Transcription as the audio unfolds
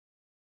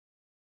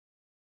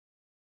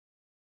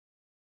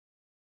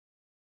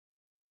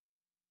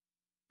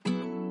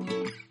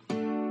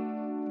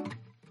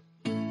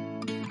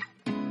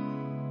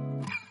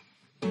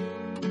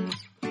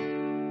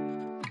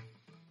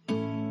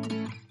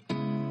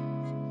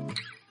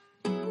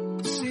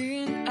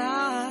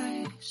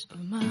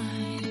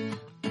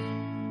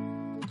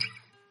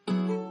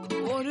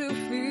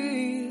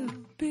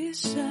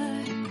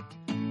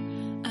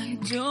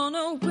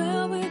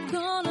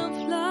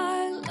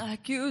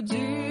you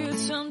did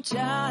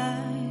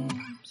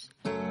sometimes,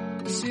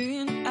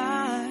 seeing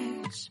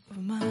eyes of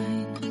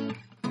mine.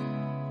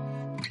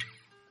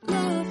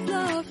 Love,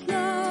 love,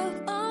 love,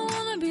 I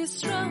wanna be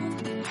strong,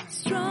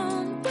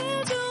 strong.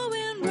 We're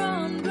doing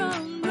wrong,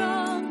 wrong,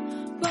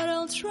 wrong, but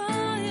I'll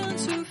try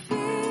to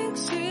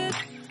fix it.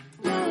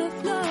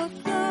 Love, love,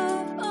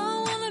 love,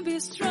 I wanna be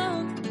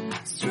strong,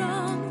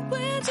 strong.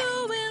 We're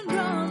doing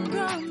wrong,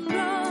 wrong,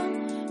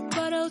 wrong,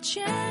 but I'll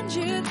change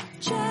it,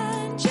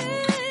 change it.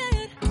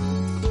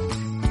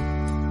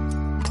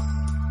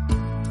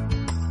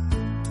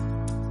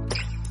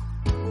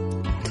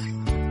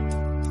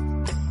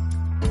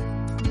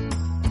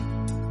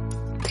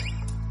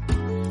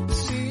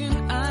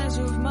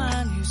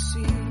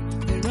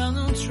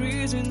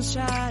 Trees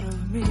inside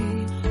of me.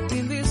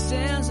 In this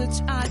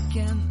desert I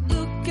can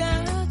look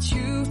at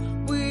you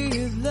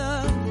with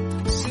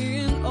love,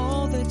 seeing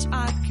all that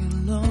I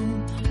can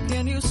learn.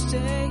 Can you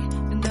stay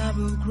and I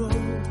will grow,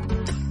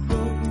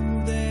 grow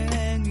the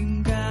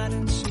hanging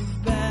gardens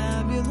of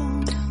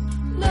Babylon.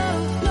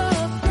 Love,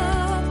 love,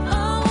 love,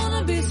 I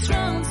wanna be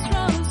strong,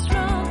 strong,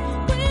 strong.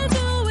 We're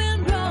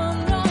doing wrong,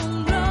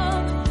 wrong,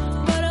 wrong,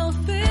 but I'll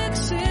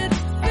fix it,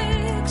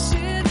 fix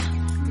it.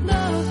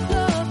 Love,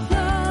 love,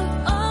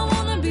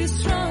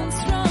 strong,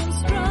 strong,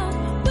 strong.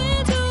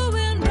 We're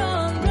doing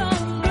wrong,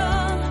 wrong,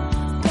 wrong,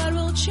 but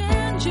we'll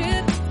change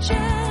it,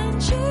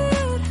 change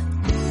it.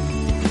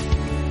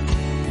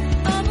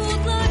 I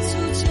would like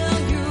to tell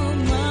you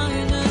my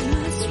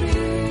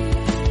mysteries.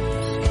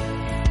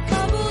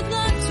 I would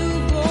like to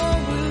go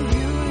with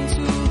you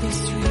into the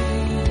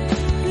street.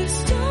 Please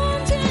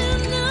don't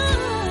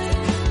deny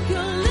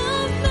your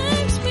love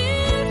makes me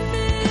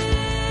feel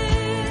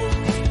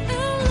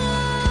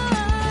alive.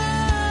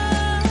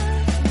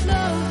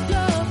 Love,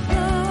 love,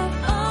 love,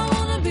 I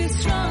wanna be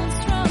strong,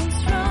 strong,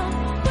 strong.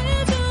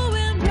 We're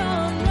doing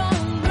wrong,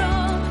 wrong,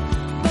 wrong,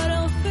 but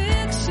I'll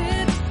fix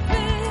it,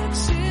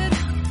 fix it.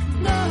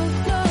 Love,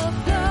 love,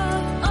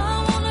 love, I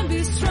wanna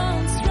be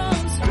strong,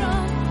 strong,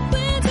 strong.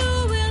 We're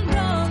doing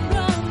wrong,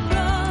 wrong,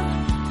 wrong,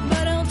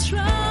 but I'll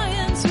try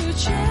to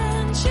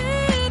change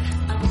it.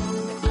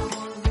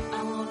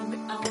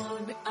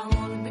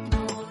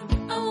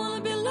 I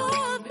wanna be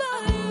loved by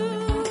you.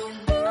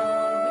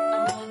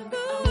 Loved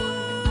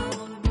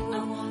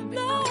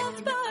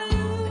by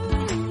you.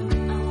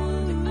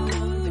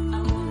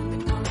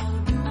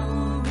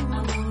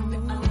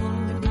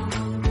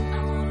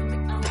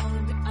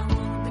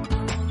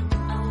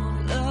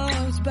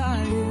 Loved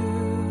by you.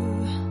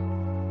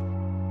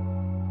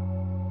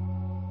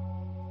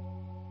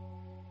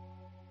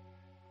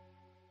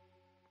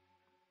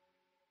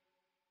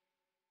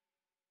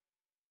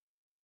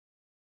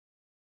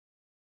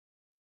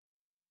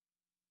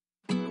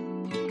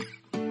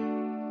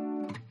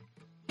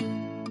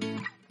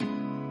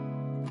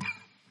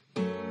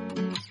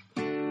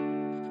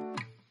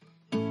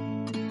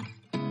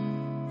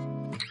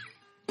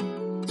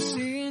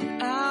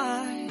 Seeing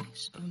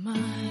eyes of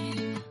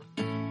mine.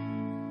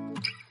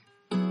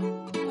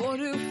 What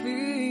do you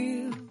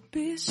feel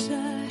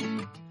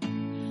beside?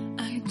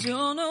 I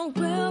don't know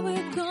where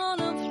we're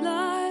gonna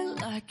fly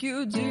like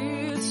you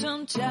did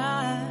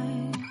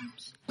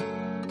sometimes.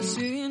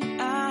 Seeing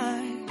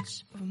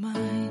eyes of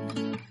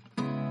mine.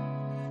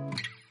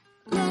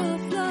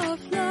 Love,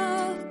 love,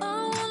 love,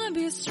 I wanna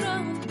be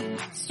strong,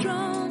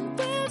 strong.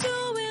 We're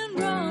doing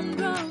wrong,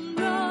 wrong,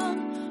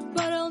 wrong,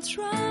 but I'll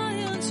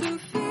try to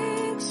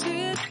fix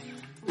it.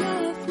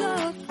 Love,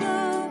 love,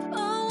 love,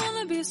 I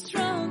wanna be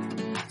strong,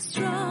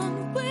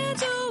 strong. We're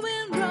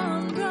doing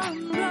wrong,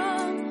 wrong,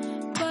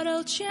 wrong, but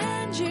I'll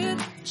change it,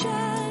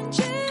 change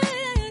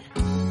it.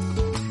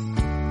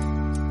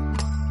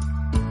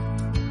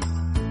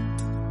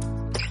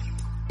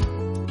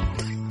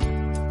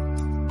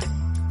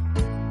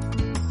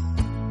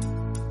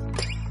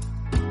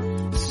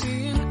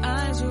 Seeing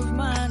eyes of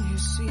mine, you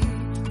see,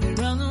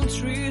 there are no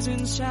trees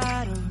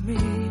inside of me.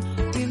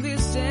 In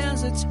this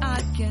desert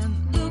I can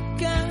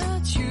look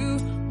at you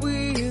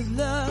with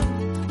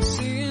love,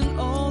 seeing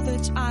all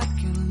that I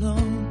can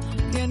learn.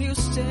 Can you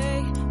stay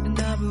and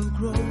I will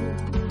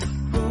grow?